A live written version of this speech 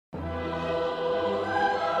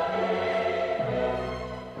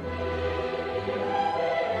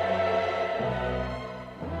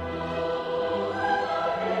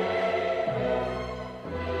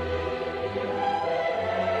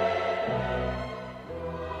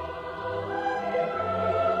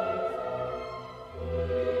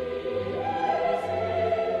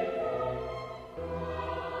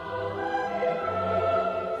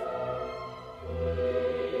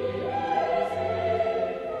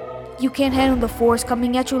You can't handle the force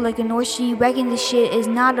coming at you like a North Sea. Wrecking this shit is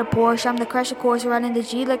not a Porsche. I'm the crash course, riding the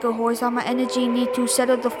G like a horse. All my energy need to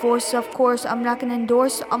settle the force. Of course, I'm not gonna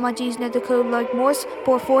endorse. All my G's never code like Morse.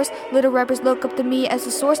 Poor force, little rappers look up to me as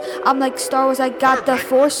a source. I'm like Star Wars, I got the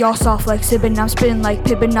force. Y'all soft like Sibbin, I'm spitting like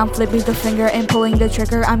Pippin. I'm flipping the finger and pulling the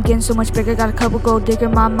trigger. I'm getting so much bigger, got a couple gold digger.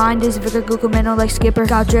 My mind is vigor, Google mental like Skipper.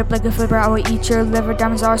 Got drip like a flipper, I will eat your liver.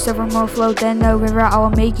 Diamonds are silver, more flow than the river. I will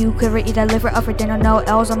make you quiver, eat that liver up for dinner. No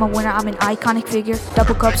L's, I'm a winner, I'm an iconic figure.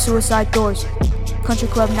 Double cup, suicide doors. Country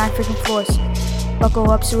club, 9 freaking floors. Buckle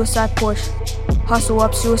up, suicide Porsche. Hustle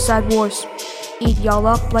up, suicide wars. Eat y'all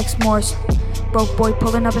up like s'mores. Broke boy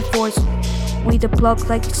pulling up at fours. We the plug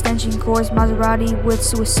like extension cords. Maserati with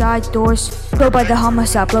suicide doors. Blow by the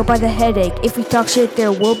homicide, blow by the headache. If we talk shit,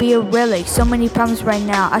 there will be a relic. So many problems right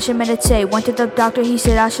now, I should meditate. Went to the doctor, he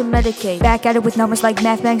said I should medicate. Back at it with numbers like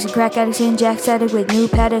mathematics and crack addicts and jacks at it with new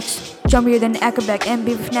paddocks. Jumpier than acrobat and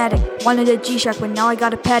be fanatic. Wanted a G-Shock, but now I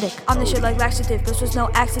got a paddock. I'm the shit like laxative, this was no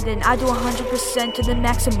accident. I do 100% to the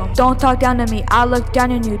maximum. Don't talk down to me, I look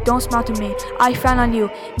down on you. Don't smile to me, I frown on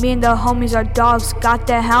you. Me and the homies are dogs, got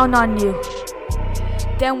the hound on you.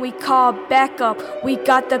 Then we call back up, we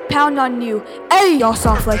got the pound on you. Ayy! Y'all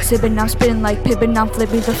soft like Sibbin, I'm spitting like Pippin. I'm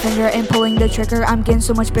flipping the finger and pulling the trigger. I'm getting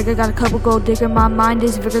so much bigger, got a couple gold digger. My mind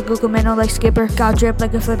is vigor, Google mental like Skipper. Got drip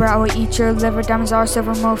like a flipper, I will eat your liver. Diamonds are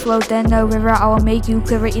silver, more flow than the river. I will make you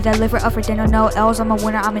quiver, eat that liver up for dinner. No L's, I'm a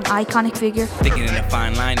winner, I'm an iconic figure. Thinking in a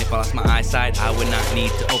fine line, if I lost my eyesight, I would not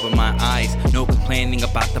need to open my eyes. No complaining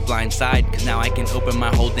about the blind side, cause now I can open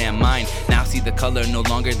my whole damn mind. Now see the color, no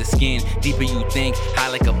longer the skin. Deeper you think,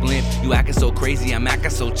 high like a blimp. You acting so crazy, I'm acting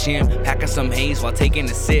so chimp. Packing some haze while taking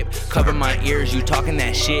a sip. Cover my ears, you talking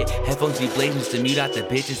that shit. Headphones be blazing just to mute out the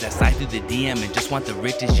bitches that slide through the DM and just want the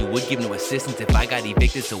riches. You would give no assistance if I got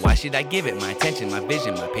evicted, so why should I give it? My attention, my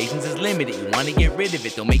vision, my patience is limited. You wanna get rid of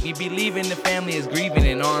it, don't make me believe in the family is grieving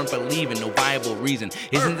and aren't believing, no viable reason.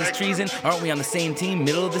 Isn't this treason? Aren't we on the same team,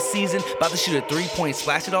 middle of the season? About to shoot a 3-point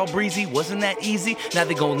splash, it all breezy. Wasn't that easy? Now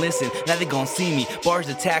they gon' listen, now they gon' see me. Bars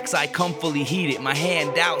attacks, I come fully heated. My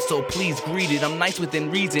hand out, so please greet it. I'm nice within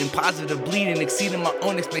reason, positive bleeding, exceeding my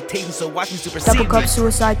own expectations, so watch me supersede Double cup, me.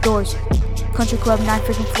 suicide doors. Country club, 9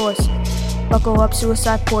 freaking floors. Buckle up,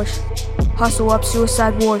 suicide Porsche. Hustle up,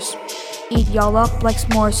 suicide wars. Eat y'all up like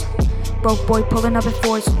s'mores. Broke boy pulling up at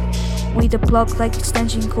fours. We the plug like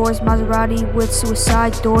extension cords. Maserati with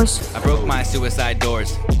suicide doors. I broke my suicide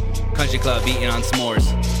doors. Country club eating on s'mores.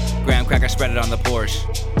 Graham cracker spread it on the Porsche.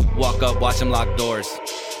 Walk up, watch them lock doors.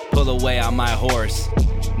 Pull away on my horse.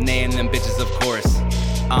 Naying them bitches of course.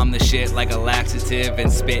 I'm the shit like a laxative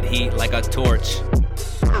and spit heat like a torch.